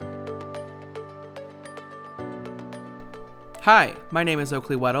Hi, my name is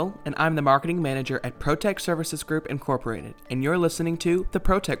Oakley Weddle, and I'm the marketing manager at Protech Services Group Incorporated, and you're listening to the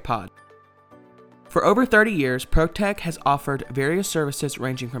Protech Pod. For over 30 years, Protech has offered various services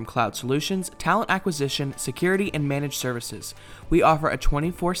ranging from cloud solutions, talent acquisition, security, and managed services. We offer a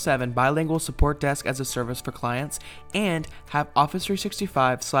 24/7 bilingual support desk as a service for clients and have Office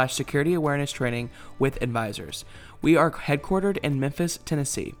 365/security awareness training with advisors. We are headquartered in Memphis,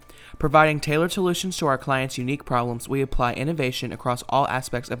 Tennessee. Providing tailored solutions to our clients' unique problems, we apply innovation across all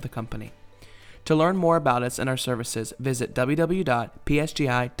aspects of the company. To learn more about us and our services, visit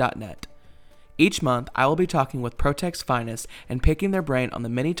www.psgi.net. Each month, I will be talking with Protech's finest and picking their brain on the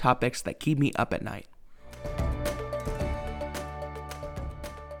many topics that keep me up at night.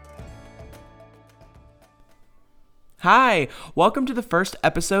 Hi, welcome to the first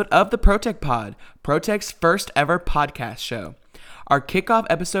episode of the Protech Pod, Protech's first ever podcast show. Our kickoff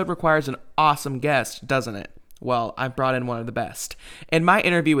episode requires an awesome guest, doesn't it? Well, I've brought in one of the best. In my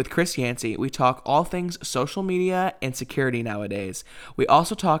interview with Chris Yancey, we talk all things social media and security nowadays. We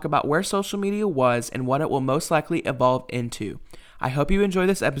also talk about where social media was and what it will most likely evolve into. I hope you enjoy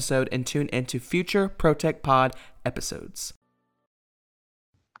this episode and tune into future Protech Pod episodes.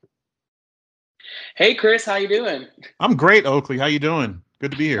 Hey, Chris, how you doing? I'm great, Oakley. How you doing?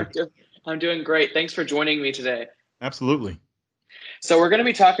 Good to be here. I'm doing great. Thanks for joining me today. Absolutely. So we're going to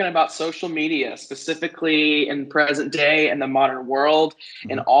be talking about social media, specifically in present day and the modern world,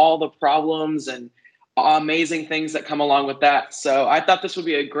 and all the problems and amazing things that come along with that. So I thought this would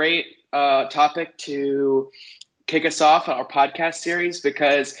be a great topic to kick us off on our podcast series,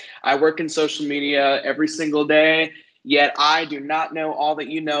 because I work in social media every single day, yet I do not know all that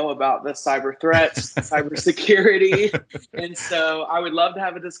you know about the cyber threats, cybersecurity. And so I would love to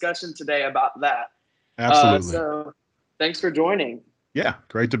have a discussion today about that. Absolutely. So thanks for joining. Yeah,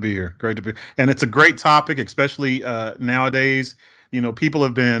 great to be here. And it's a great topic, especially nowadays. You know, people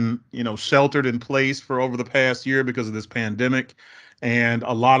have been, sheltered in place for over the past year because of this pandemic. And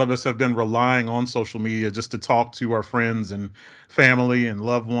a lot of us have been relying on social media just to talk to our friends and family and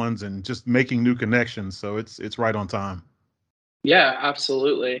loved ones and just making new connections. So it's right on time. Yeah,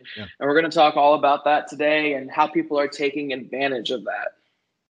 absolutely. Yeah. And we're going to talk all about that today and how people are taking advantage of that.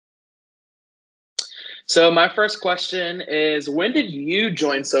 So my first question is, when did you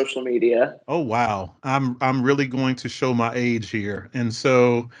join social media? Oh, wow. I'm really going to show my age here. And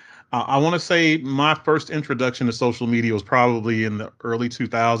so I want to say my first introduction to social media was probably in the early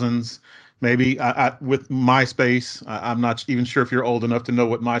 2000s, maybe with MySpace. I'm not even sure if you're old enough to know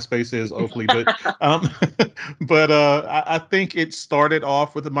what MySpace is, Oakley, but I think it started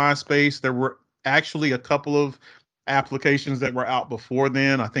off with the MySpace. There were actually a couple of applications that were out before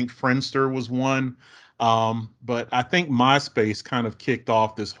then. I think Friendster was one. But I think MySpace kind of kicked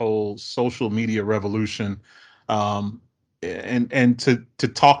off this whole social media revolution. And to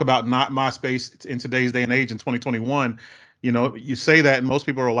talk about not MySpace in today's day and age in 2021, you say that and most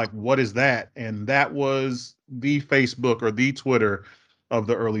people are like, what is that? And that was the Facebook or the Twitter of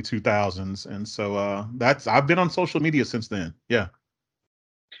the early 2000s. And so I've been on social media since then. Yeah.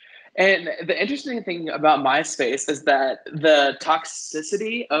 And the interesting thing about MySpace is that the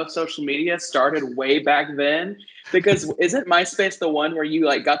toxicity of social media started way back then, because isn't MySpace the one where you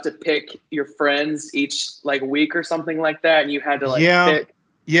got to pick your friends each week or something like that, and you had to pick?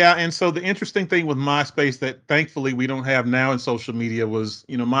 Yeah, and so the interesting thing with MySpace that thankfully we don't have now in social media was,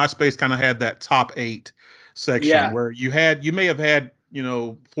 MySpace kind of had that top 8 section where you may have had,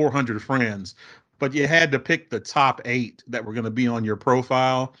 400 friends, but you had to pick the top 8 that were going to be on your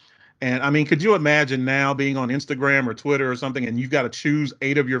profile. And I mean, could you imagine now being on Instagram or Twitter or something, and you've got to choose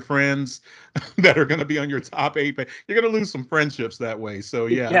 8 of your friends that are going to be on your top 8? But you're going to lose some friendships that way. So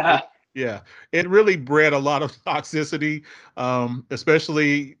yeah, it really bred a lot of toxicity,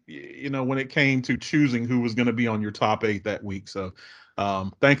 especially when it came to choosing who was going to be on your top 8 that week. So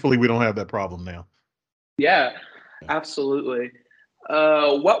thankfully, we don't have that problem now. Yeah, absolutely.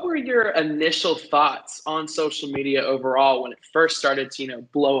 What were your initial thoughts on social media overall when it first started to,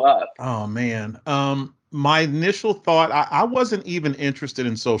 blow up? Oh, man. My initial thought, I wasn't even interested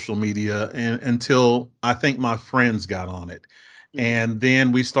in social media until I think my friends got on it. And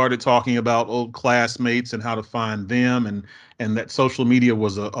then we started talking about old classmates and how to find them, and that social media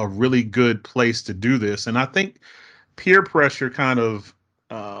was a really good place to do this. And I think peer pressure kind of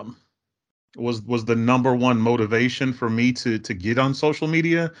was the number one motivation for me to get on social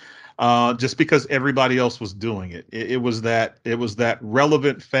media, just because everybody else was doing it. It was that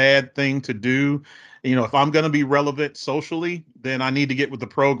relevant fad thing to do, if I'm going to be relevant socially, then I need to get with the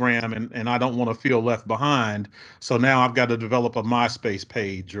program, and I don't want to feel left behind. So now I've got to develop a MySpace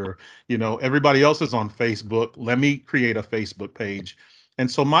page, or, everybody else is on Facebook. Let me create a Facebook page. And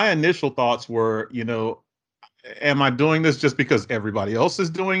so my initial thoughts were, am I doing this just because everybody else is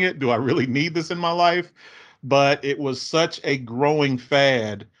doing it? Do I really need this in my life? But it was such a growing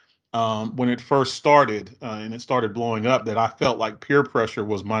fad when it first started, and it started blowing up, that I felt like peer pressure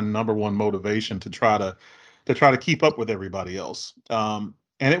was my number one motivation to try to keep up with everybody else. And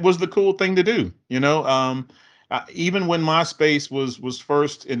it was the cool thing to do. Even when MySpace was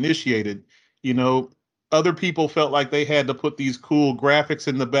first initiated, you know, other people felt like they had to put these cool graphics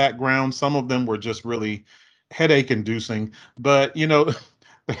in the background. Some of them were just really headache inducing, but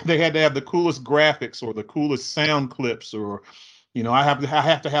they had to have the coolest graphics or the coolest sound clips, or I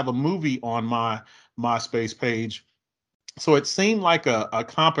have to have a movie on my MySpace page. So it seemed like a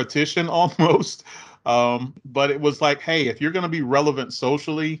competition almost. But it was like, hey, if you're going to be relevant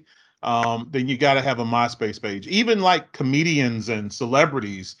socially, then you got to have a MySpace page. Even like comedians and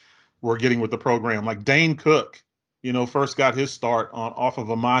celebrities were getting with the program. Like Dane Cook, first got his start off of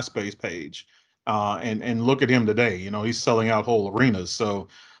a MySpace page. And look at him today. He's selling out whole arenas. So,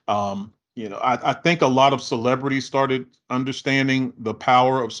 I think a lot of celebrities started understanding the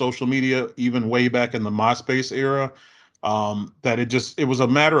power of social media even way back in the MySpace era. That it was a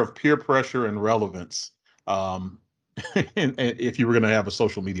matter of peer pressure and relevance, um, and if you were going to have a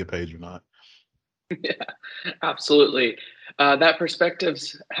social media page or not. Yeah, absolutely. That perspective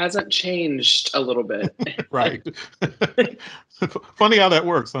hasn't changed a little bit. Right. Funny how that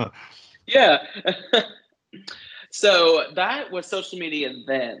works, huh? Yeah. So that was social media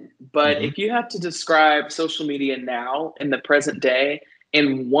then. But Mhm. if you had to describe social media now in the present day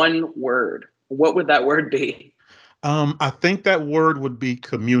in one word, what would that word be? I think that word would be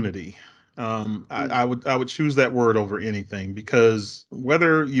community. Mm. I would choose that word over anything, because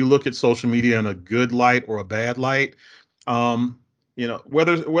whether you look at social media in a good light or a bad light, um,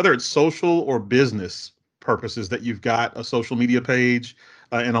 whether it's social or business purposes that you've got a social media page,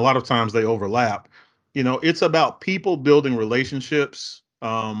 and a lot of times they overlap. It's about people building relationships.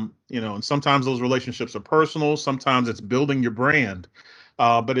 And sometimes those relationships are personal. Sometimes it's building your brand,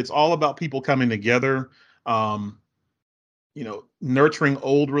 but it's all about people coming together. Um, Nurturing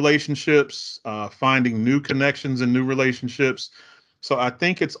old relationships, finding new connections and new relationships. So I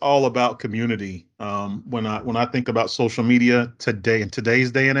think it's all about community. When I think about social media today, in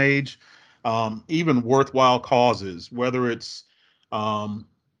today's day and age, even worthwhile causes, whether it's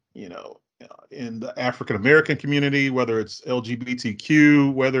in the African American community, whether it's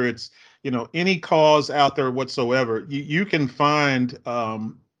LGBTQ, whether it's any cause out there whatsoever, you can find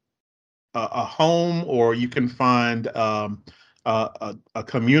a home, or you can find a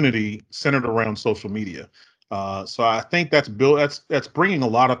community centered around social media. So I think that's bringing a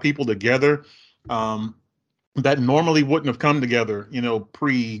lot of people together, um, that normally wouldn't have come together,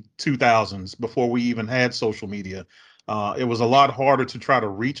 pre 2000s, before we even had social media. It was a lot harder to try to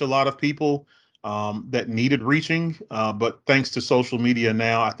reach a lot of people that needed reaching. But thanks to social media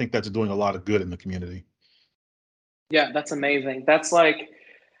now, I think that's doing a lot of good in the community. Yeah, that's amazing. That's like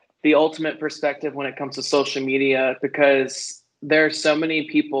the ultimate perspective when it comes to social media, because there are so many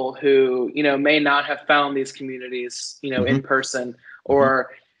people who, may not have found these communities, in Hmm. person, Hmm.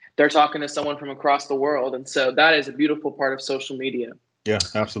 or they're talking to someone from across the world. And so that is a beautiful part of social media. Yeah,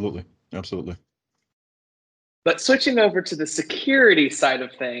 absolutely. Absolutely. But switching over to the security side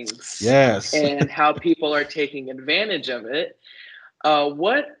of things Yes. and how people are taking advantage of it,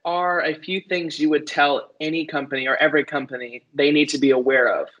 what are a few things you would tell any company or every company they need to be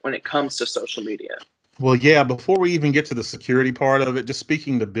aware of when it comes to social media? Well, yeah, before we even get to the security part of it, just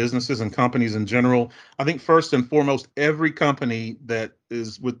speaking to businesses and companies in general, I think first and foremost, every company that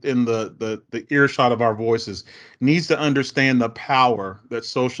is within the earshot of our voices needs to understand the power that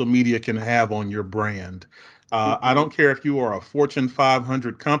social media can have on your brand. I Mm-hmm. don't care if you are a Fortune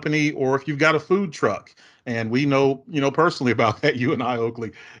 500 company, or if you've got a food truck, and we know, personally about that, you and I,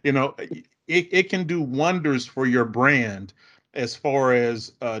 Oakley. It can do wonders for your brand, as far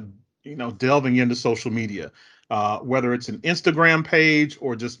as delving into social media, whether it's an Instagram page,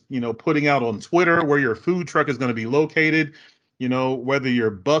 or just putting out on Twitter where your food truck is going to be located. Whether you're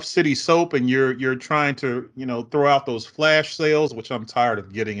Buff City Soap and you're trying to throw out those flash sales, which I'm tired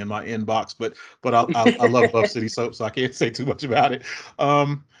of getting in my inbox, but I love Buff City Soap, so I can't say too much about it.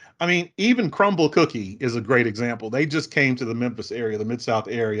 I mean, even Crumble Cookie is a great example. They just came to the Memphis area, the Mid South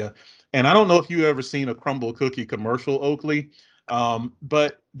area, and I don't know if you ever seen a Crumble Cookie commercial, Oakley.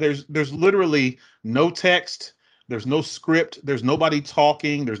 But there's literally no text, There's no script. There's nobody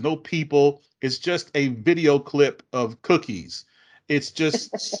talking. There's no people. It's just a video clip of cookies. It's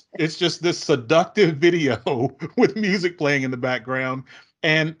just this seductive video with music playing in the background,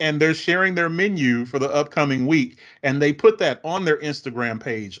 and they're sharing their menu for the upcoming week, and they put that on their Instagram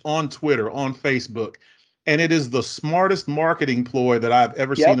page, on Twitter, on Facebook, and it is the smartest marketing ploy that I've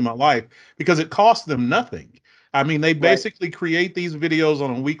ever seen in my life because it costs them nothing. I mean, they basically create these videos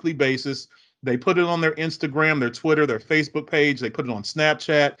on a weekly basis. They put it on their Instagram, their Twitter, their Facebook page. They put it on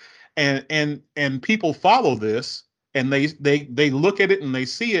Snapchat, and people follow this, and they look at it and they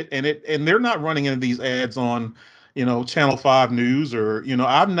see it, and they're not running into these ads on, Channel 5 News, or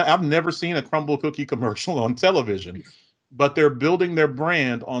I've never seen a Crumble Cookie commercial on television, but they're building their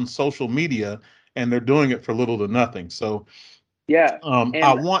brand on social media, and they're doing it for little to nothing. So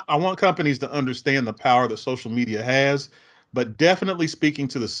I want companies to understand the power that social media has, but definitely speaking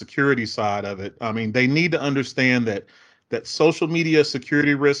to the security side of it. I mean, they need to understand that social media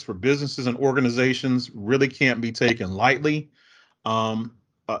security risks for businesses and organizations really can't be taken lightly. Um,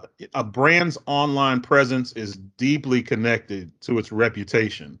 a brand's online presence is deeply connected to its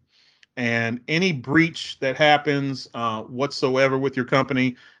reputation, and any breach that happens whatsoever with your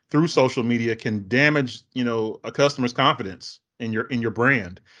company through social media can damage, a customer's confidence in your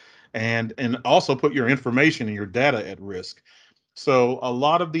brand, and also put your information and your data at risk. So a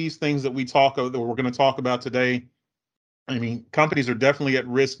lot of these things that that we're going to talk about today, I mean, companies are definitely at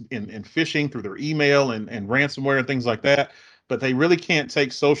risk in phishing through their email and ransomware and things like that. But they really can't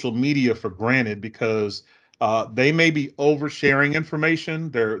take social media for granted because they may be oversharing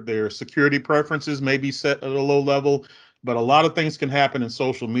information. Their security preferences may be set at a low level, but a lot of things can happen in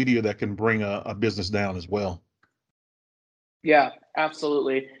social media that can bring a business down as well. Yeah,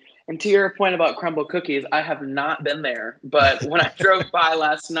 absolutely. And to your point about Crumble Cookies, I have not been there, but when I drove by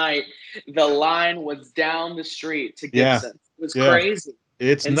last night, the line was down the street to Gibson. It was crazy.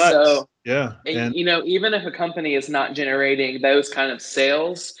 It's and nuts. So, yeah. And, even if a company is not generating those kind of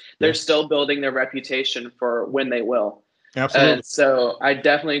sales, they're still building their reputation for when they will. Absolutely. So I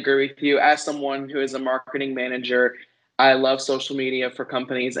definitely agree with you. As someone who is a marketing manager, I love social media for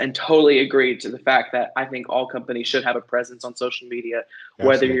companies and totally agree to the fact that I think all companies should have a presence on social media,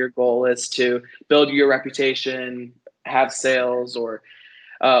 whether your goal is to build your reputation, have sales, or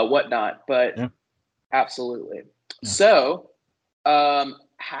whatnot. But absolutely. Yeah. So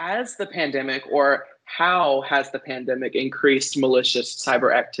has the pandemic, or how has the pandemic increased malicious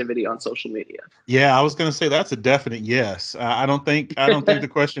cyber activity on social media? Yeah, I was going to say that's a definite yes. I don't think the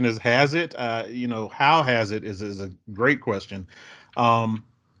question is has it. How has it is a great question. I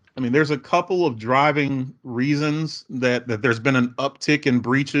mean, there's a couple of driving reasons that there's been an uptick in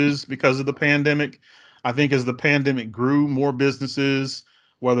breaches because of the pandemic. I think as the pandemic grew, more businesses,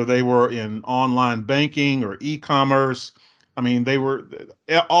 whether they were in online banking or e-commerce, I mean,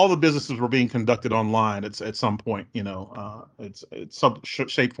 all the businesses were being conducted online at some point, it's some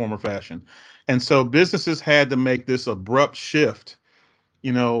shape, form, or fashion. And so businesses had to make this abrupt shift,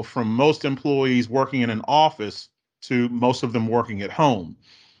 from most employees working in an office to most of them working at home.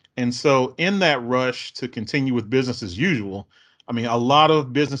 And so in that rush to continue with business as usual, I mean, a lot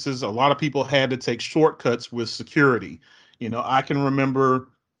of people had to take shortcuts with security. I can remember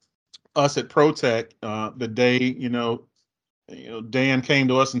us at ProTech, the day, Dan came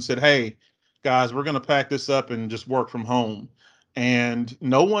to us and said, "Hey, guys, we're going to pack this up and just work from home." And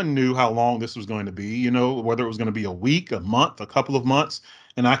no one knew how long this was going to be, whether it was going to be a week, a month, a couple of months.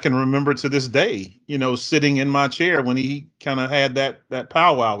 And I can remember to this day, sitting in my chair when he kind of had that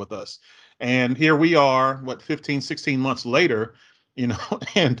powwow with us. And here we are, 15, 16 months later, and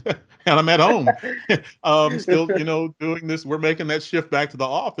I'm at home, still, doing this. We're making that shift back to the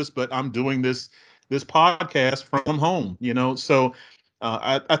office, but I'm doing this podcast from home, so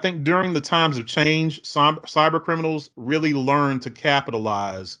I think during the times of change, cyber criminals really learned to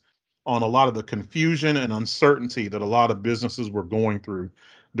capitalize on a lot of the confusion and uncertainty that a lot of businesses were going through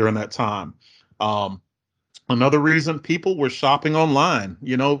during that time. Another reason, people were shopping online.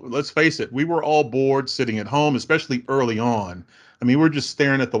 Let's face it, we were all bored sitting at home, especially early on. I mean, we're just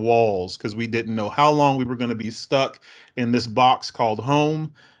staring at the walls because we didn't know how long we were going to be stuck in this box called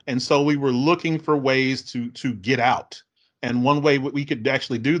home. And so we were looking for ways to get out. And one way we could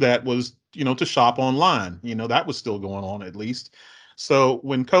actually do that was, to shop online. That was still going on at least. So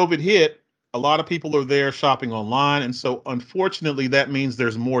when COVID hit, a lot of people are there shopping online. And so unfortunately, that means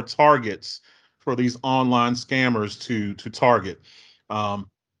there's more targets for these online scammers to target.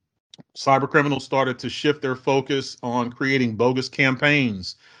 Cyber criminals started to shift their focus on creating bogus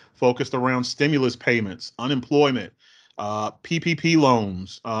campaigns focused around stimulus payments, unemployment, PPP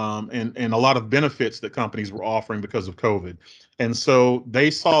loans, and a lot of benefits that companies were offering because of COVID. And so they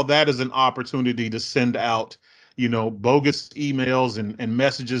saw that as an opportunity to send out, bogus emails and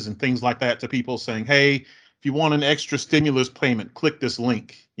messages and things like that to people saying, hey, if you want an extra stimulus payment, click this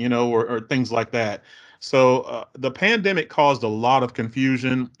link, or things like that. So the pandemic caused a lot of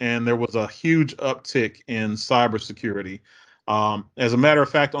confusion, and there was a huge uptick in cybersecurity. As a matter of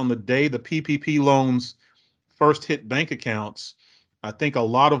fact, on the day the PPP loans first hit bank accounts, I think a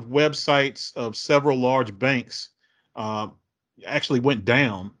lot of websites of several large banks uh, actually went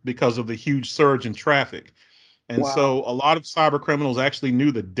down because of the huge surge in traffic. And Wow. so a lot of cyber criminals actually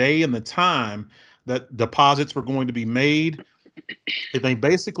knew the day and the time that deposits were going to be made. And they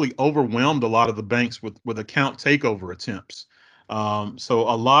basically overwhelmed a lot of the banks with account takeover attempts. So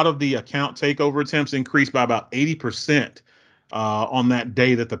a lot of the account takeover attempts increased by about 80% on that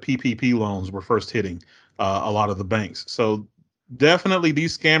day that the PPP loans were first hitting a lot of the banks. So definitely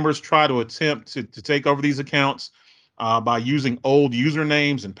these scammers try to attempt to take over these accounts by using old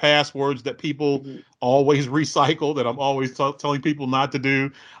usernames and passwords that people Mhm. always recycle, that I'm always telling people not to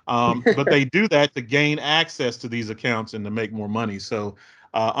do. But they do that to gain access to these accounts and to make more money. So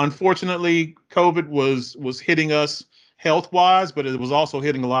unfortunately, COVID was hitting us health wise, but it was also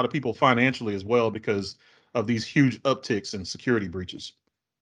hitting a lot of people financially as well because of these huge upticks in security breaches.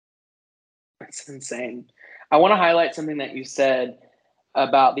 That's insane. I want to highlight something that you said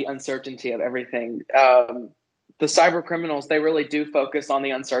about the uncertainty of everything. The cyber criminals, they really do focus on the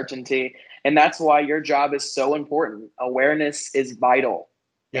uncertainty. And that's why your job is so important. Awareness is vital.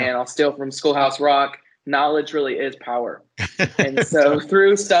 Yeah. And I'll steal from Schoolhouse Rock, knowledge really is power. And so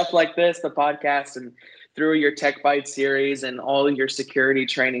through stuff like this, the podcast, and through your Tech Bite series and all your security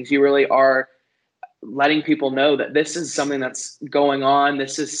trainings, you really are letting people know that this is something that's going on.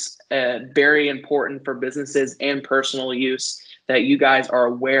 This is very important for businesses and personal use, that you guys are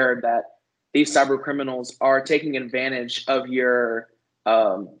aware that these cyber criminals are taking advantage of your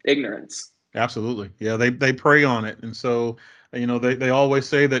ignorance. Absolutely. Yeah, they prey on it. And so, they always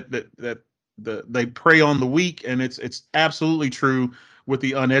say they prey on the weak, and it's absolutely true with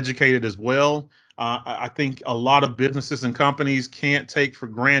the uneducated as well. I think a lot of businesses and companies can't take for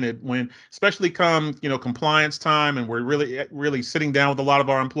granted when, especially come, compliance time, and we're really sitting down with a lot of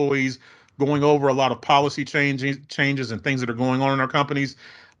our employees, going over a lot of policy changes and things that are going on in our companies.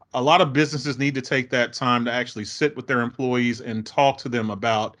 A lot of businesses need to take that time to actually sit with their employees and talk to them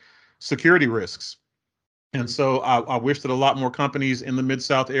about security risks. And so I wish that a lot more companies in the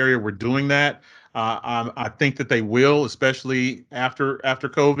Mid-South area were doing that. I think that they will, especially after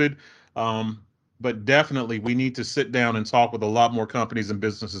COVID. But definitely, we need to sit down and talk with a lot more companies and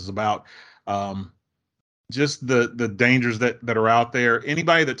businesses about um, just the dangers that are out there.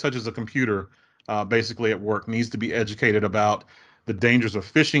 Anybody that touches a computer, basically at work, needs to be educated about the dangers of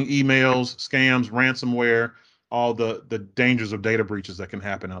phishing emails, scams, ransomware, all the dangers of data breaches that can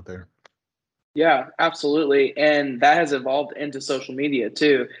happen out there. Yeah, absolutely. And that has evolved into social media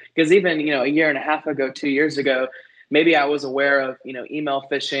too. Because even, a year and a half ago, 2 years ago, maybe I was aware of, email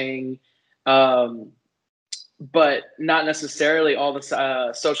phishing, but not necessarily all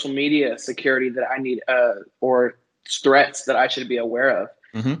the social media security that I need or threats that I should be aware of.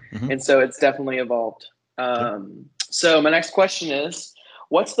 Mm-hmm, mm-hmm. And so it's definitely evolved. Yep. So my next question is,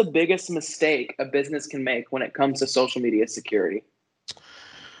 what's the biggest mistake a business can make when it comes to social media security?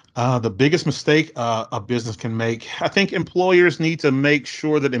 The biggest mistake a business can make, I think employers need to make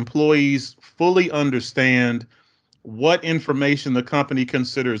sure that employees fully understand what information the company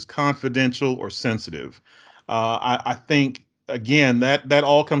considers confidential or sensitive. I think again that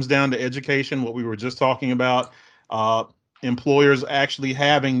all comes down to education. What we were just talking about, uh, employers actually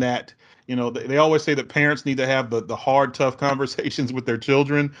having that. They always say that parents need to have the hard, tough conversations with their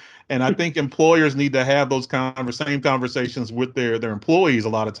children, and I think employers need to have those same conversations with their employees a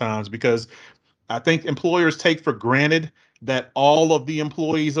lot of times, because I think employers take for granted that all of the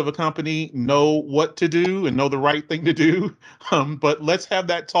employees of a company know what to do and know the right thing to do. But let's have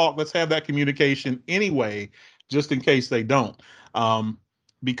that talk. Let's have that communication anyway, just in case they don't. Um,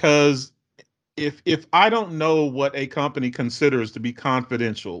 because if I don't know what a company considers to be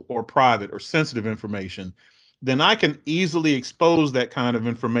confidential or private or sensitive information, then I can easily expose that kind of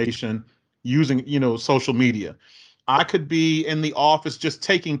information using, social media. I could be in the office just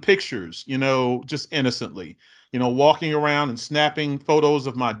taking pictures, just innocently, walking around and snapping photos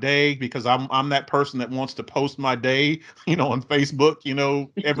of my day because I'm that person that wants to post my day, on Facebook,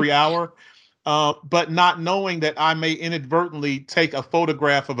 every hour. But not knowing that I may inadvertently take a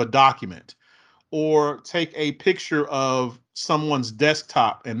photograph of a document, or take a picture of someone's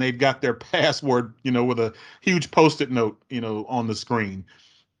desktop and they've got their password, with a huge post-it note, on the screen.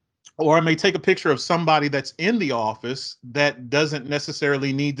 Or I may take a picture of somebody that's in the office that doesn't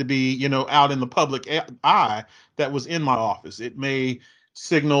necessarily need to be, out in the public eye, that was in my office. It may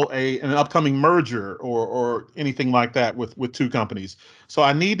signal an upcoming merger or anything like that with two companies. So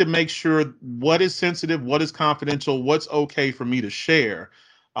I need to make sure what is sensitive, what is confidential, what's okay for me to share,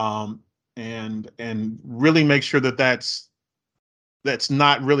 and really make sure that that's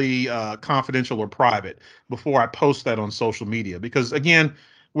not really confidential or private before I post that on social media. Because again,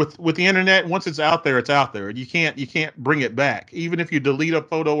 with the internet, once it's out there, it's out there. You can't bring it back. Even if you delete a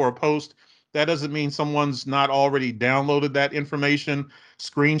photo or a post, that doesn't mean someone's not already downloaded that information,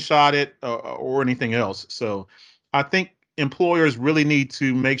 screenshot it, or anything else. So I think employers really need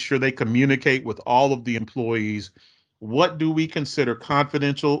to make sure they communicate with all of the employees. What do we consider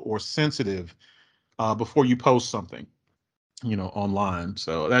confidential or sensitive before you post something, online?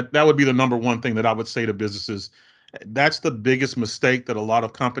 So that would be the number one thing that I would say to businesses. That's the biggest mistake that a lot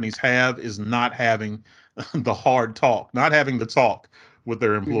of companies have, is not having the hard talk, not having the talk with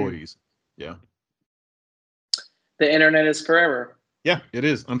their employees. Yeah. The internet is forever. Yeah, it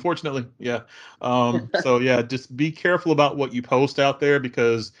is, unfortunately. Yeah. So yeah, just be careful about what you post out there,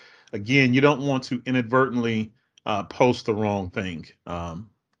 because again, you don't want to inadvertently post the wrong thing.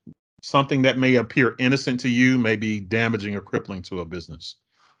 Something that may appear innocent to you may be damaging or crippling to a business.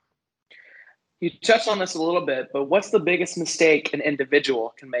 You touched on this a little bit, but what's the biggest mistake an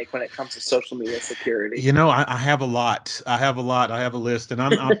individual can make when it comes to social media security? I have a lot. I have a list, and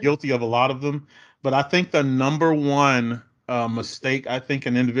I'm guilty of a lot of them. But I think the number one mistake I think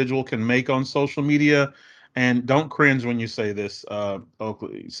an individual can make on social media, and don't cringe when you say this,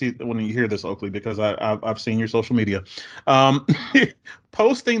 Oakley. See, when you hear this, Oakley, because I've seen your social media, um,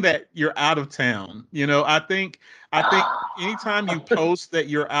 posting that you're out of town. I think anytime you post that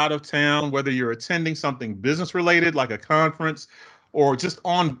you're out of town, whether you're attending something business related like a conference, or just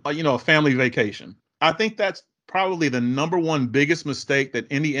on a family vacation, I think that's probably the number one biggest mistake that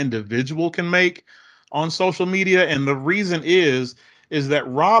any individual can make on social media. And the reason is that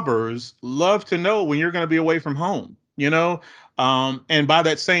robbers love to know when you're going to be away from home, and by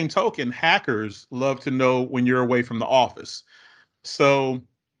that same token, hackers love to know when you're away from the office. So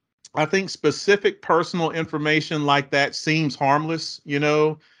I think specific personal information like that seems harmless.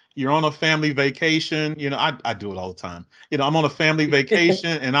 You're on a family vacation. I do it all the time. I'm on a family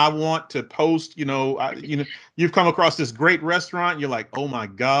vacation and I want to post, you've come across this great restaurant. And you're like, oh my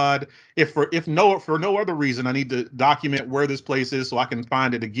God, for no other reason, I need to document where this place is so I can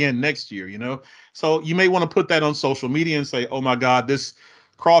find it again next year. So you may want to put that on social media and say, oh my God, this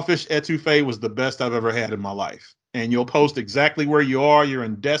crawfish etouffee was the best I've ever had in my life. And you'll post exactly where you are. You're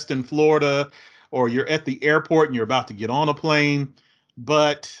in Destin, Florida, or you're at the airport and you're about to get on a plane.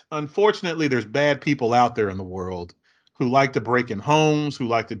 But unfortunately, there's bad people out there in the world who like to break in homes, who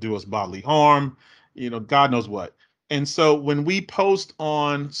like to do us bodily harm, God knows what. And so when we post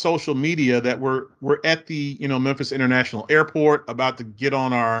on social media that we're at the, Memphis International Airport, about to get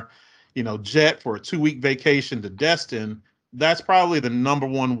on our, jet for a 2-week vacation to Destin, that's probably the number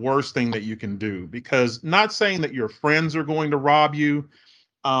one worst thing that you can do. Because, not saying that your friends are going to rob you,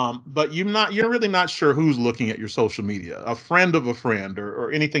 but you're really not sure who's looking at your social media, a friend of a friend,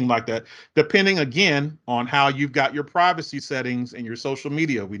 or anything like that, depending again on how you've got your privacy settings and your social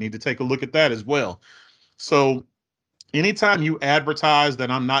media. We need to take a look at that as well. So anytime you advertise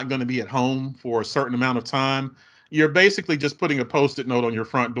that I'm not going to be at home for a certain amount of time, you're basically just putting a post-it note on your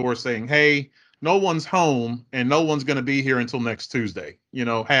front door saying, hey, no one's home and no one's going to be here until next Tuesday.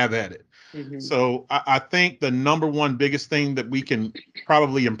 Have at it. Mm-hmm. So I think the number one biggest thing that we can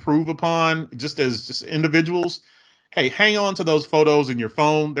probably improve upon just as individuals, hey, hang on to those photos in your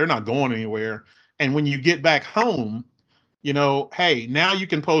phone. They're not going anywhere. And when you get back home, hey, now you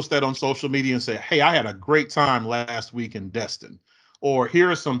can post that on social media and say, hey, I had a great time last week in Destin. Or here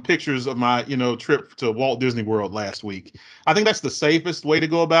are some pictures of my, trip to Walt Disney World last week. I think that's the safest way to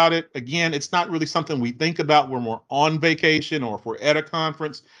go about it. Again, it's not really something we think about when we're on vacation or if we're at a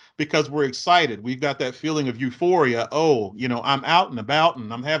conference, because we're excited. We've got that feeling of euphoria. Oh, I'm out and about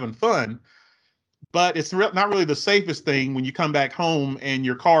and I'm having fun. But it's not really the safest thing when you come back home and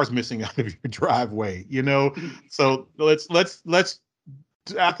your car's missing out of your driveway, So let's.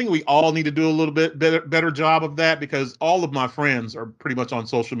 I think we all need to do a little bit better job of that, because all of my friends are pretty much on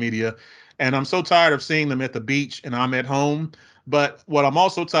social media, and I'm so tired of seeing them at the beach and I'm at home. But what I'm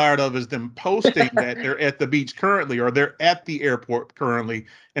also tired of is them posting that they're at the beach currently, or they're at the airport currently,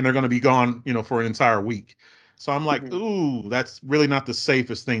 and they're going to be gone, for an entire week. So I'm like, ooh, that's really not the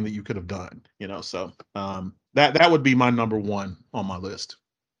safest thing that you could have done, you know. So that would be my number one on my list.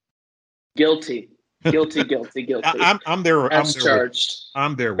 Guilty. I'm there. As charged.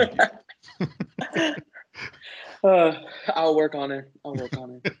 I'm there with you. I'll work on it.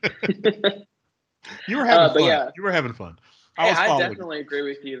 You were having fun. Yeah. You were having fun. I definitely agree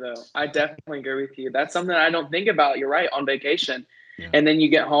with you, though. I definitely agree with you. That's something I don't think about. You're right, on vacation. Yeah. And then you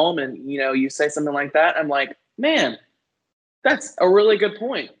get home and, you say something like that. I'm like, man, that's a really good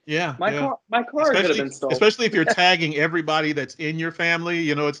point. Yeah. My car could have been stolen. Especially if you're tagging everybody that's in your family,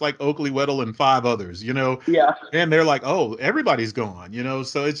 it's like Oakley Weddle and 5 others, Yeah. And they're like, oh, everybody's gone,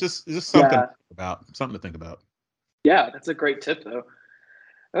 so it's just something to think about. Yeah, that's a great tip, though.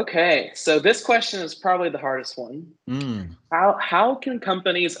 Okay, so this question is probably the hardest one. How can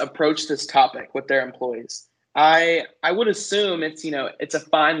companies approach this topic with their employees? I would assume it's a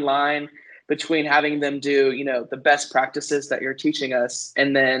fine line between having them do the best practices that you're teaching us,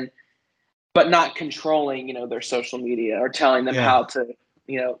 and then but not controlling their social media or telling them how to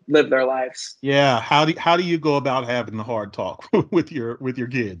live their lives. Yeah, how do you go about having the hard talk with your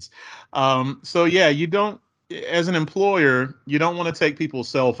kids? So yeah, you don't, as an employer, you don't want to take people's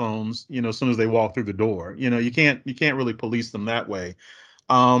cell phones, as soon as they walk through the door. You can't really police them that way.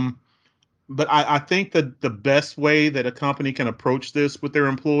 But I think that the best way that a company can approach this with their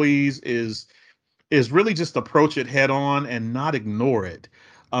employees is really just approach it head on and not ignore it,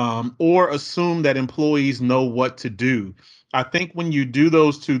 or assume that employees know what to do. I think when you do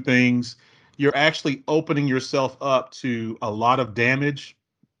those two things, you're actually opening yourself up to a lot of damage.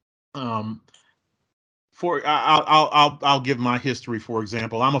 I'll give my history, for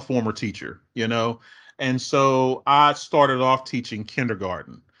example. I'm a former teacher, and so I started off teaching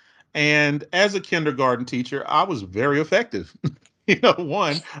kindergarten. And as a kindergarten teacher, I was very effective.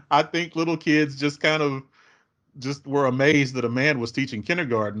 One, I think little kids just were amazed that a man was teaching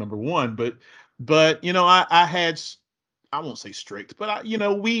kindergarten, number one. But I had, I won't say strict, but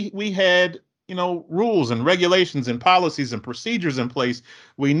we had rules and regulations and policies and procedures in place.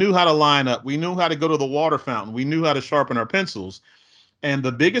 We knew how to line up. We knew how to go to the water fountain. We knew how to sharpen our pencils. And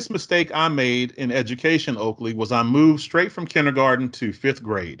the biggest mistake I made in education, Oakley, was I moved straight from kindergarten to 5th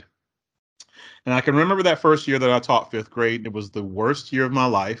grade. And I can remember that first year that I taught 5th grade. It was the worst year of my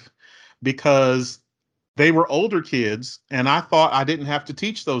life because they were older kids, and I thought I didn't have to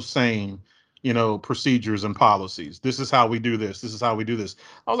teach those same procedures and policies. This is how we do this. This is how we do this.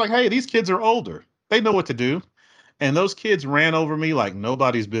 I was like, hey, these kids are older. They know what to do. And those kids ran over me like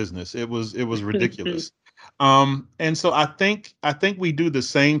nobody's business. It was ridiculous. And so I think we do the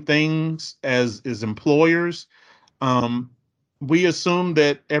same things as employers. We assume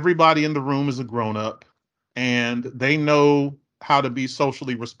that everybody in the room is a grown up and they know how to be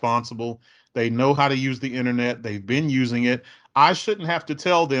socially responsible. They know how to use the internet. They've been using it. I shouldn't have to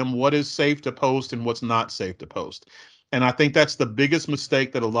tell them what is safe to post and what's not safe to post. And I think that's the biggest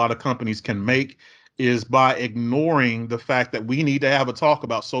mistake that a lot of companies can make, is by ignoring the fact that we need to have a talk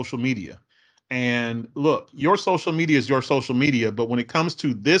about social media. And look, your social media is your social media, but when it comes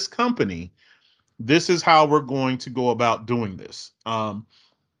to this company, this is how we're going to go about doing this.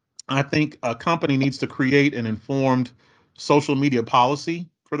 I think a company needs to create an informed social media policy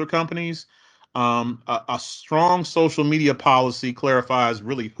for their companies. A strong social media policy clarifies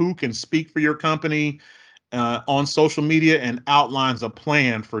really who can speak for your company on social media, and outlines a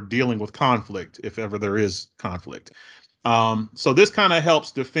plan for dealing with conflict if ever there is conflict. So this kind of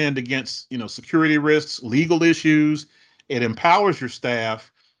helps defend against security risks, legal issues. It empowers your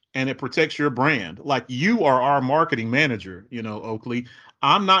staff and it protects your brand. Like, you are our marketing manager, Oakley.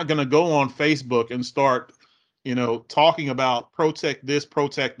 I'm not going to go on Facebook and start talking about protect this,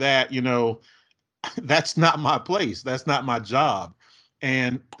 protect that. That's not my place. That's not my job.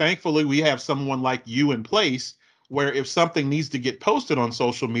 And thankfully, we have someone like you in place where if something needs to get posted on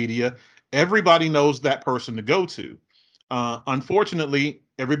social media, everybody knows that person to go to. Unfortunately,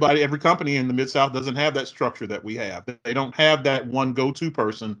 every company in the Mid-South doesn't have that structure that we have. They don't have that one go-to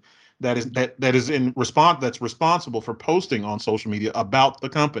person that's responsible for posting on social media about the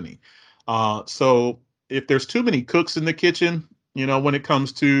company. So if there's too many cooks in the kitchen, when it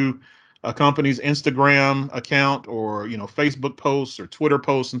comes to a company's Instagram account or Facebook posts or Twitter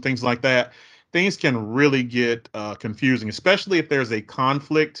posts and things like that, things can really get confusing, especially if there's a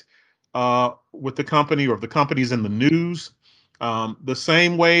conflict with the company, or if the company's in the news. The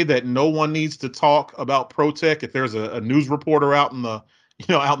same way that no one needs to talk about ProTech if there's a news reporter out in the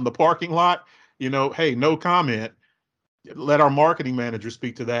out in the parking lot, hey, no comment. let our marketing manager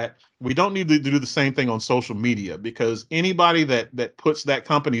speak to that. We don't need to do the same thing on social media, because anybody that puts that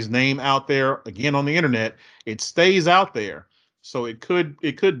company's name out there again on the internet, it stays out there. So it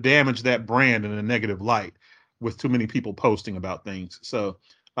could damage that brand in a negative light with too many people posting about things. So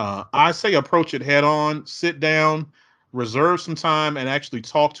I say approach it head on, sit down, reserve some time, and actually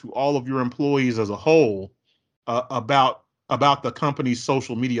talk to all of your employees as a whole about the company's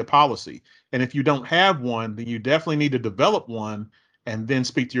social media policy. And if you don't have one, then you definitely need to develop one and then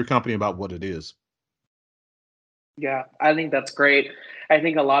speak to your company about what it is. Yeah, I think that's great. I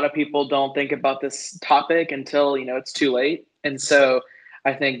think a lot of people don't think about this topic until, it's too late. And so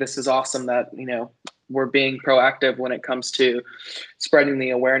I think this is awesome that, we're being proactive when it comes to spreading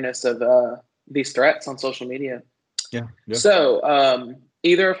the awareness of these threats on social media. Yeah. So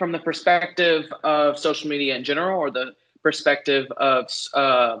either from the perspective of social media in general or the perspective of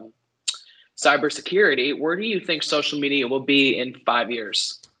cybersecurity, where do you think social media will be in 5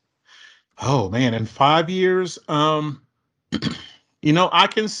 years? Oh man, in 5 years, I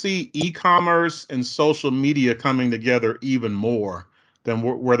can see e-commerce and social media coming together even more than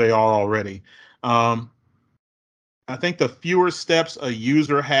where they are already. Um, I think the fewer steps a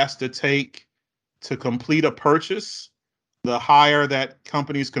user has to take to complete a purchase, the higher that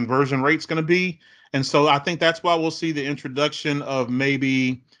company's conversion rate's going to be. And so I think that's why we'll see the introduction of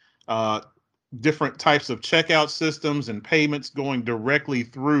maybe uh, different types of checkout systems and payments going directly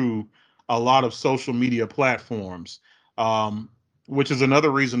through a lot of social media platforms, um, which is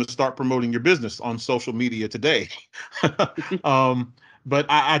another reason to start promoting your business on social media today. um, but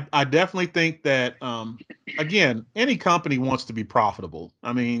I definitely think that, again, any company wants to be profitable.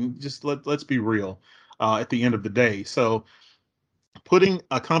 I mean, just let's be real at the end of the day. So putting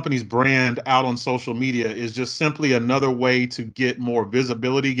a company's brand out on social media is just simply another way to get more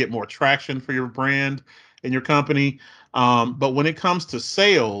visibility, get more traction for your brand and your company. But when it comes to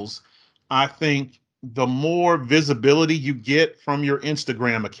sales, I think the more visibility you get from your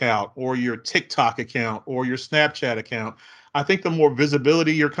Instagram account or your TikTok account or your Snapchat account, I think the more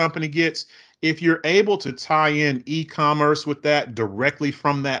visibility your company gets, if you're able to tie in e-commerce with that directly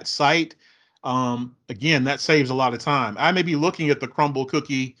from that site, again, that saves a lot of time. I may be looking at the Crumble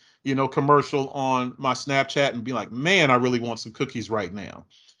cookie, commercial on my Snapchat and be like, man, I really want some cookies right now.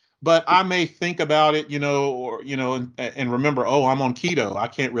 But I may think about it, and remember, oh, I'm on keto. I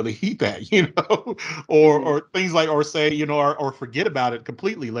can't really eat that, or things like, or say, or forget about it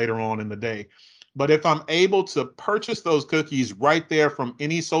completely later on in the day. But if I'm able to purchase those cookies right there from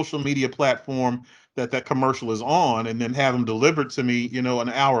any social media platform that commercial is on, and then have them delivered to me, an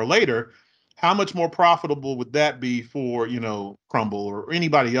hour later, how much more profitable would that be for, Crumble or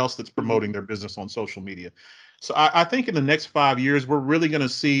anybody else that's promoting their business on social media? So I think in the next 5 years, we're really going to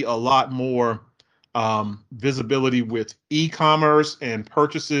see a lot more visibility with e-commerce and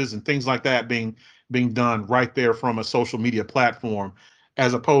purchases and things like that being done right there from a social media platform,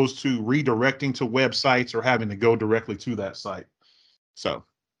 as opposed to redirecting to websites or having to go directly to that site. So,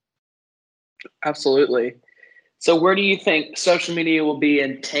 absolutely. So where do you think social media will be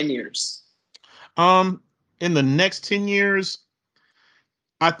in 10 years? In the next 10 years,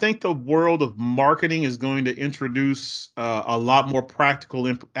 I think the world of marketing is going to introduce a lot more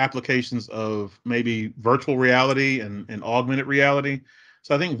practical applications of maybe virtual reality and augmented reality.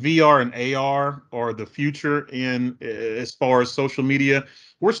 So I think VR and AR are the future in as far as social media.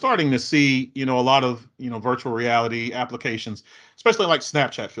 We're starting to see, a lot of, virtual reality applications, especially like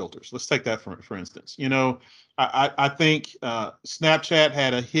Snapchat filters. Let's take that for instance. I think Snapchat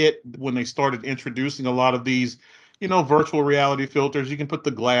had a hit when they started introducing a lot of these virtual reality filters. You can put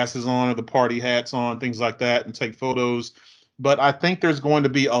the glasses on or the party hats on, things like that, and take photos. But I think there's going to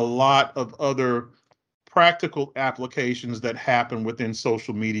be a lot of other practical applications that happen within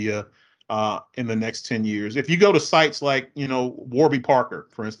social media in the next 10 years. If you go to sites like, Warby Parker,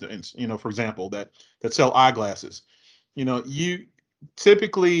 for instance, for example, that sell eyeglasses, you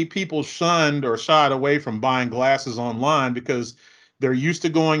typically people shunned or shied away from buying glasses online because they're used to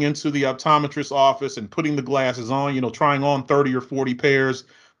going into the optometrist office and putting the glasses on, trying on 30 or 40 pairs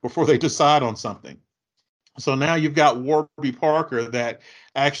before they decide on something. So now you've got Warby Parker that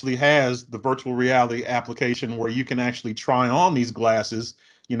actually has the virtual reality application where you can actually try on these glasses,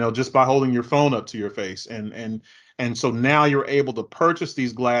 just by holding your phone up to your face. And so now you're able to purchase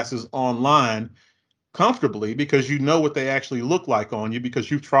these glasses online comfortably because you know what they actually look like on you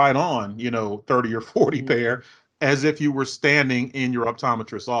because you've tried on, 30 or 40 pair as if you were standing in your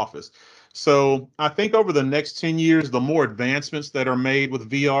optometrist's office. So I think over the next 10 years, the more advancements that are made with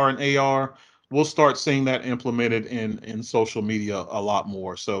VR and AR, we'll start seeing that implemented in social media a lot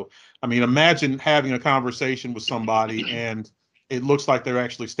more. So, I mean, imagine having a conversation with somebody and it looks like they're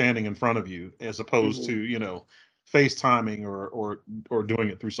actually standing in front of you as opposed to, FaceTiming or doing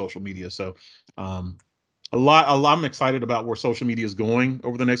it through social media. So, I'm excited about where social media is going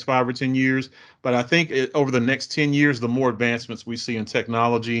over the next 5 or 10 years. But I think over the next 10 years, the more advancements we see in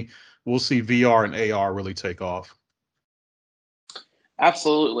technology, we'll see VR and AR really take off.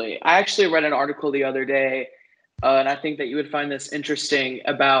 Absolutely. I actually read an article the other day, and I think that you would find this interesting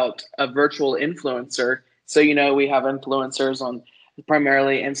about a virtual influencer. So, we have influencers on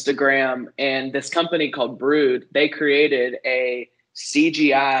primarily Instagram, and this company called Brood, they created a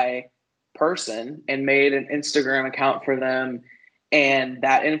CGI person and made an Instagram account for them. And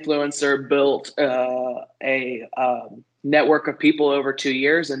that influencer built a network of people over 2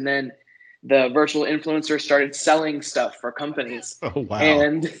 years. And then the virtual influencer started selling stuff for companies. Oh, wow.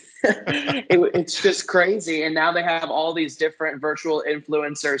 And it's just crazy. And now they have all these different virtual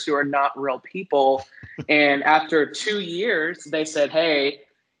influencers who are not real people. And after 2 years, they said, hey,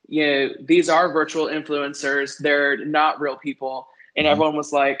 these are virtual influencers. They're not real people. And everyone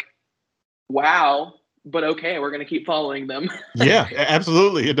was like, wow, but okay, we're going to keep following them. Yeah,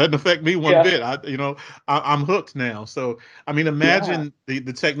 absolutely. It doesn't affect me one bit. I'm hooked now. So, I mean, imagine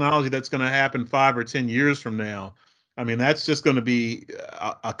the technology that's going to happen 5 or 10 years from now. I mean, that's just going to be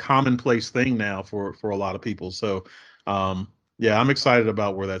a commonplace thing now for a lot of people. So, yeah, I'm excited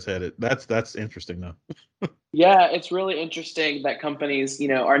about where that's headed. That's interesting though. Yeah, it's really interesting that companies,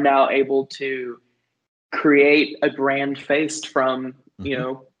 are now able to create a brand faced from,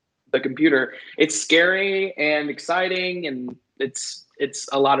 the computer. It's scary and exciting, and it's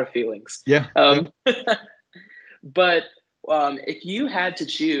a lot of feelings. Yeah. But if you had to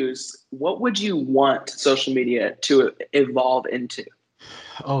choose, what would you want social media to evolve into?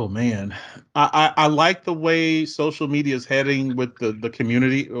 Oh man, I like the way social media is heading with the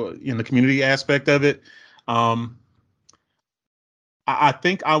community in the community aspect of it. Um, I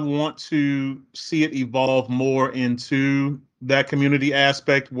think I want to see it evolve more into that community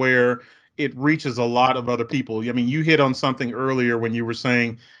aspect where it reaches a lot of other people. I mean, you hit on something earlier when you were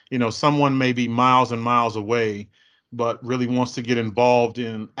saying, someone may be miles and miles away, but really wants to get involved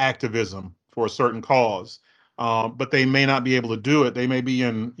in activism for a certain cause. But they may not be able to do it. They may be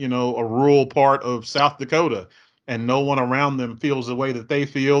in, a rural part of South Dakota and no one around them feels the way that they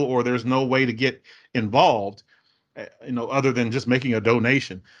feel, or there's no way to get involved, other than just making a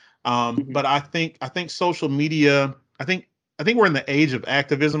donation. But I think social media. I think we're in the age of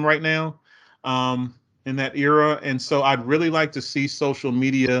activism right now, in that era, and so I'd really like to see social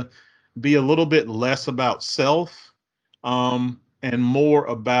media be a little bit less about self, and more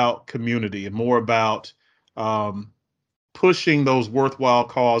about community and more about um, pushing those worthwhile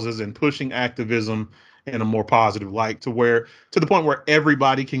causes and pushing activism in a more positive light to the point where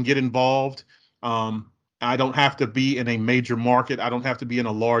everybody can get involved. Um, I don't have to be in a major market. I don't have to be in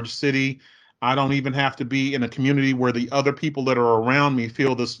a large city. I don't even have to be in a community where the other people that are around me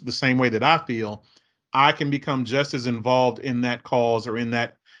feel the same way that I feel. I can become just as involved in that cause or in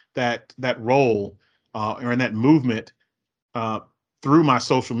that role, or in that movement, uh, through my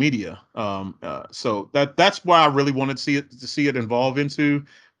social media. So that's why I really wanted to see it evolve into.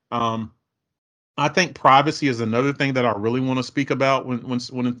 Um, I think privacy is another thing that I really want to speak about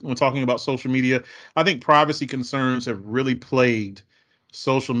when talking about social media. I think privacy concerns have really plagued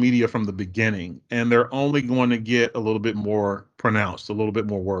social media from the beginning, and they're only going to get a little bit more pronounced, a little bit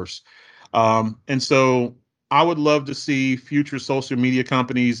more worse. And so I would love to see future social media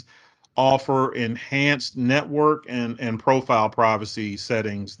companies offer enhanced network and profile privacy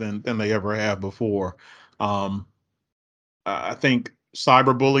settings than they ever have before. Um, I think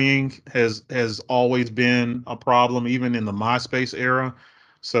cyberbullying has always been a problem, even in the MySpace era.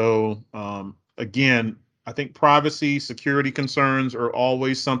 So, again, I think privacy, security concerns are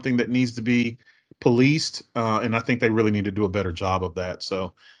always something that needs to be policed, and I think they really need to do a better job of that.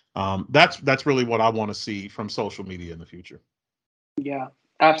 So, that's really what I want to see from social media in the future. Yeah,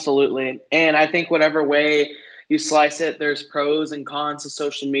 absolutely. And I think whatever way you slice it, there's pros and cons to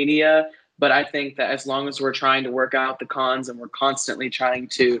social media. But I think that as long as we're trying to work out the cons and we're constantly trying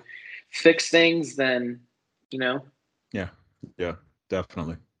to fix things, then, you know. Yeah, yeah,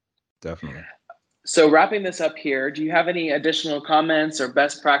 definitely, definitely. So wrapping this up here, do you have any additional comments or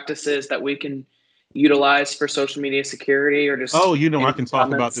best practices that we can utilize for social media security, or just Oh, I any can talk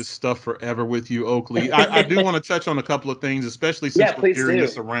about this comments? stuff forever with you, Oakley. I do want to touch on a couple of things, especially Yeah, since we're please hearing do.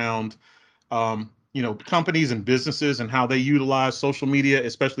 this around, companies and businesses and how they utilize social media,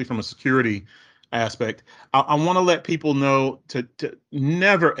 especially from a security aspect. I want to let people know to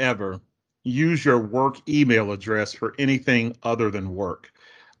never ever use your work email address for anything other than work.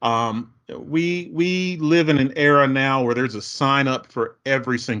 We live in an era now where there's a sign up for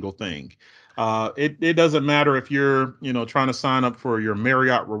every single thing. It doesn't matter if you're trying to sign up for your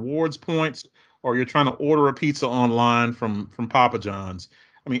Marriott rewards points or you're trying to order a pizza online from Papa John's.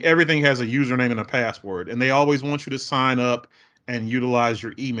 I mean, everything has a username and a password, and they always want you to sign up and utilize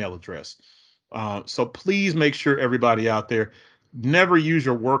your email address. So please make sure everybody out there never use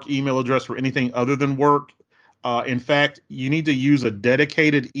your work email address for anything other than work. In fact, you need to use a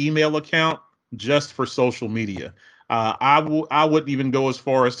dedicated email account just for social media. I wouldn't even go as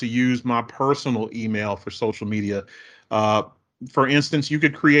far as to use my personal email for social media. Uh, for instance, you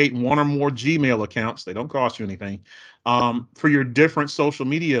could create one or more Gmail accounts. They don't cost you anything for your different social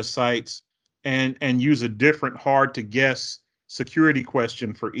media sites, and use a different hard to guess security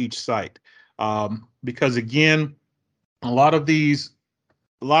question for each site. Because again, a lot of these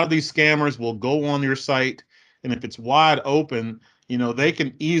scammers will go on your site, and if it's wide open, they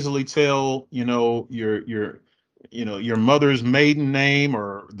can easily tell, your mother's maiden name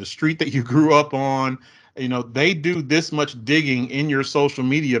or the street that you grew up on. They do this much digging in your social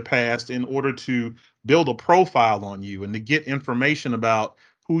media past in order to build a profile on you and to get information about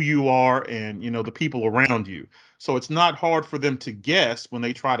who you are and the people around you. So it's not hard for them to guess when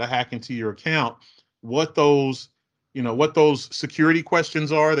they try to hack into your account what those what those security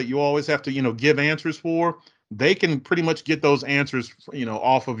questions are that you always have to give answers for. They can pretty much get those answers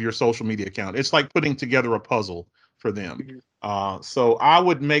off of your social media account. It's like putting together a puzzle for them. So I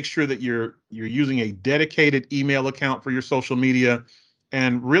would make sure that you're using a dedicated email account for your social media,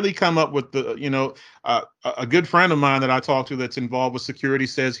 and really come up with the a good friend of mine that I talk to that's involved with security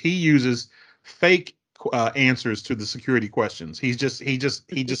says he uses fake answers to the security questions. He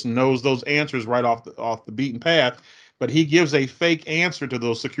just knows those answers right off the beaten path, but he gives a fake answer to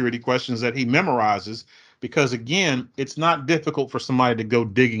those security questions that he memorizes, because again, it's not difficult for somebody to go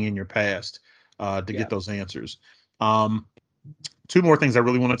digging in your past to get those answers. Um, Two more things I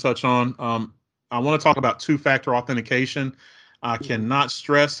really want to touch on. I want to talk about two-factor authentication. I cannot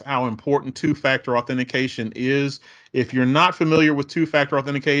stress how important two-factor authentication is. If you're not familiar with two-factor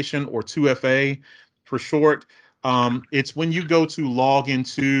authentication, or 2FA for short, it's when you go to log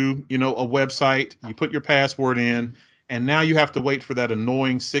into, a website, you put your password in, and now you have to wait for that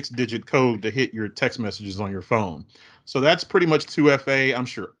annoying 6-digit code to hit your text messages on your phone. So that's pretty much 2FA. I'm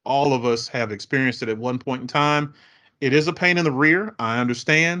sure all of us have experienced it at one point in time. It is a pain in the rear, I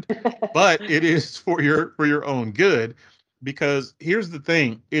understand, but it is for your own good, because here's the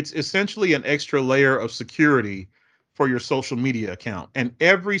thing, it's essentially an extra layer of security for your social media account. And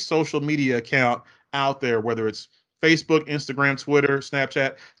every social media account out there, whether it's Facebook, Instagram, Twitter,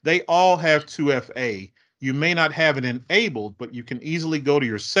 Snapchat, they all have 2FA. You may not have it enabled, but you can easily go to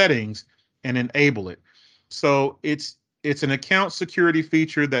your settings and enable it. So it's an account security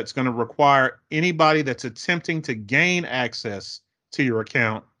feature that's going to require anybody that's attempting to gain access to your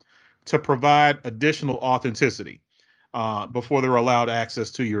account to provide additional authenticity before they're allowed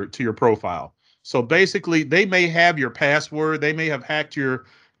access to your profile. So basically, they may have your password, they may have hacked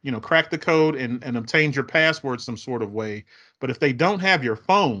cracked the code and obtained your password some sort of way. But if they don't have your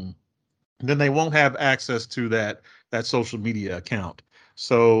phone, then they won't have access to that social media account.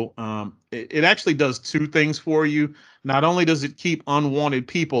 So it actually does two things for you. Not only does it keep unwanted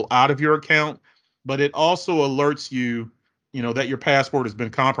people out of your account, but it also alerts you, that your password has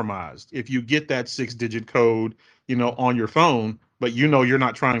been compromised. If you get that 6-digit code, on your phone, but you're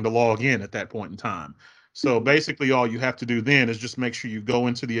not trying to log in at that point in time. So basically, all you have to do then is just make sure you go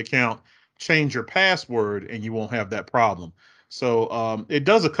into the account, change your password, and you won't have that problem. So it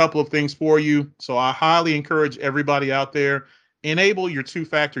does a couple of things for you. So I highly encourage everybody out there, enable your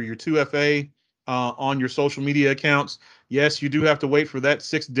two-factor, your 2FA on your social media accounts. Yes, you do have to wait for that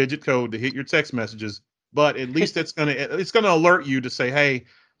 6-digit code to hit your text messages, but at least it's gonna alert you to say, hey,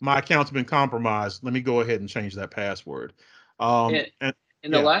 my account's been compromised. Let me go ahead and change that password. In, And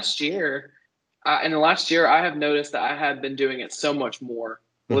in the yeah. last year, I have noticed that I have been doing it so much more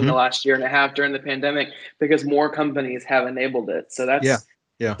within the last year and a half during the pandemic, because more companies have enabled it. So Yeah, that's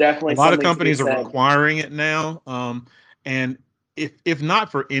yeah. A definitely lot of something to be companies are said. requiring it now. And if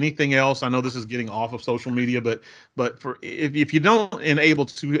not for anything else, I know this is getting off of social media, but for if you don't enable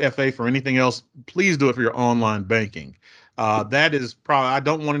 2FA for anything else, please do it for your online banking. That is probably, I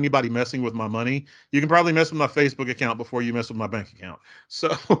don't want anybody messing with my money. You can probably mess with my Facebook account before you mess with my bank account.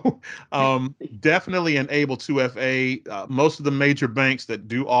 So definitely enable 2FA. Most of the major banks that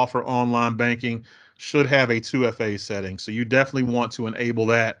do offer online banking should have a 2FA setting. So you definitely want to enable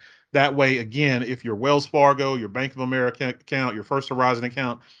that. That way, again, if your Wells Fargo, your Bank of America account, your First Horizon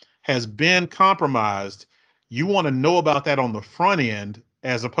account, has been compromised, you want to know about that on the front end,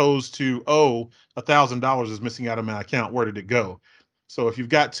 as opposed to, oh, $1,000 is missing out of my account. Where did it go? So if you've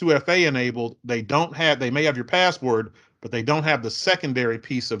got 2FA enabled, they may have your password, but they don't have the secondary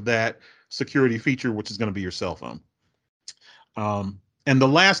piece of that security feature, which is going to be your cell phone. And the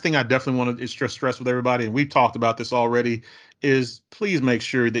last thing I definitely want to stress with everybody, and we've talked about this already, is please make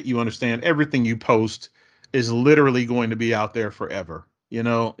sure that you understand everything you post is literally going to be out there forever. You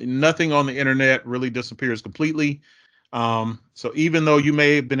know, nothing on the internet really disappears completely. So even though you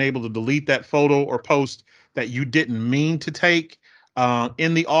may have been able to delete that photo or post that you didn't mean to take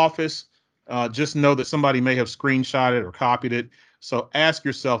in the office, just know that somebody may have screenshotted or copied it. So ask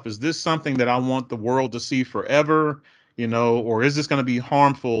yourself, is this something that I want the world to see forever? You know, or is this going to be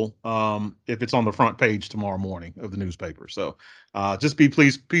harmful if it's on the front page tomorrow morning of the newspaper? So just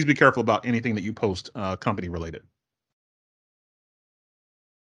please be careful about anything that you post company related.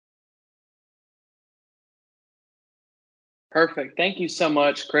 Perfect. Thank you so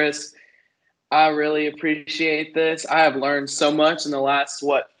much, Chris. I really appreciate this. I have learned so much in the last,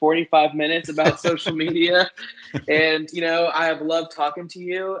 45 minutes about social media. And, I have loved talking to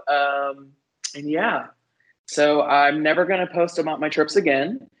you. And yeah, so I'm never going to post about my trips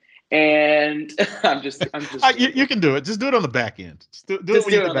again. And I'm just. You can do it. Just do it on the back end. Just do it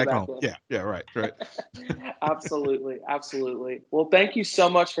when you get back home. End. Yeah, right. Absolutely. Well, thank you so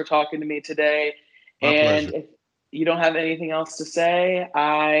much for talking to me today. My pleasure. If you don't have anything else to say,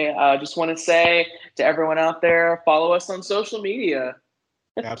 I just want to say to everyone out there, follow us on social media.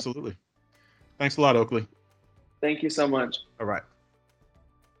 Absolutely. Thanks a lot, Oakley. Thank you so much. All right.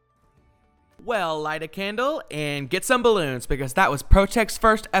 Well, light a candle and get some balloons, because that was ProTech's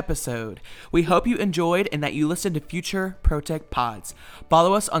first episode. We hope you enjoyed and that you listen to future ProTech pods.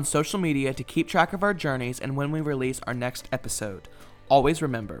 Follow us on social media to keep track of our journeys and when we release our next episode. Always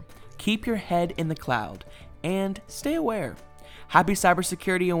remember, keep your head in the cloud and stay aware. Happy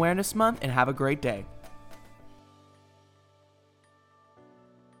Cybersecurity Awareness Month and have a great day.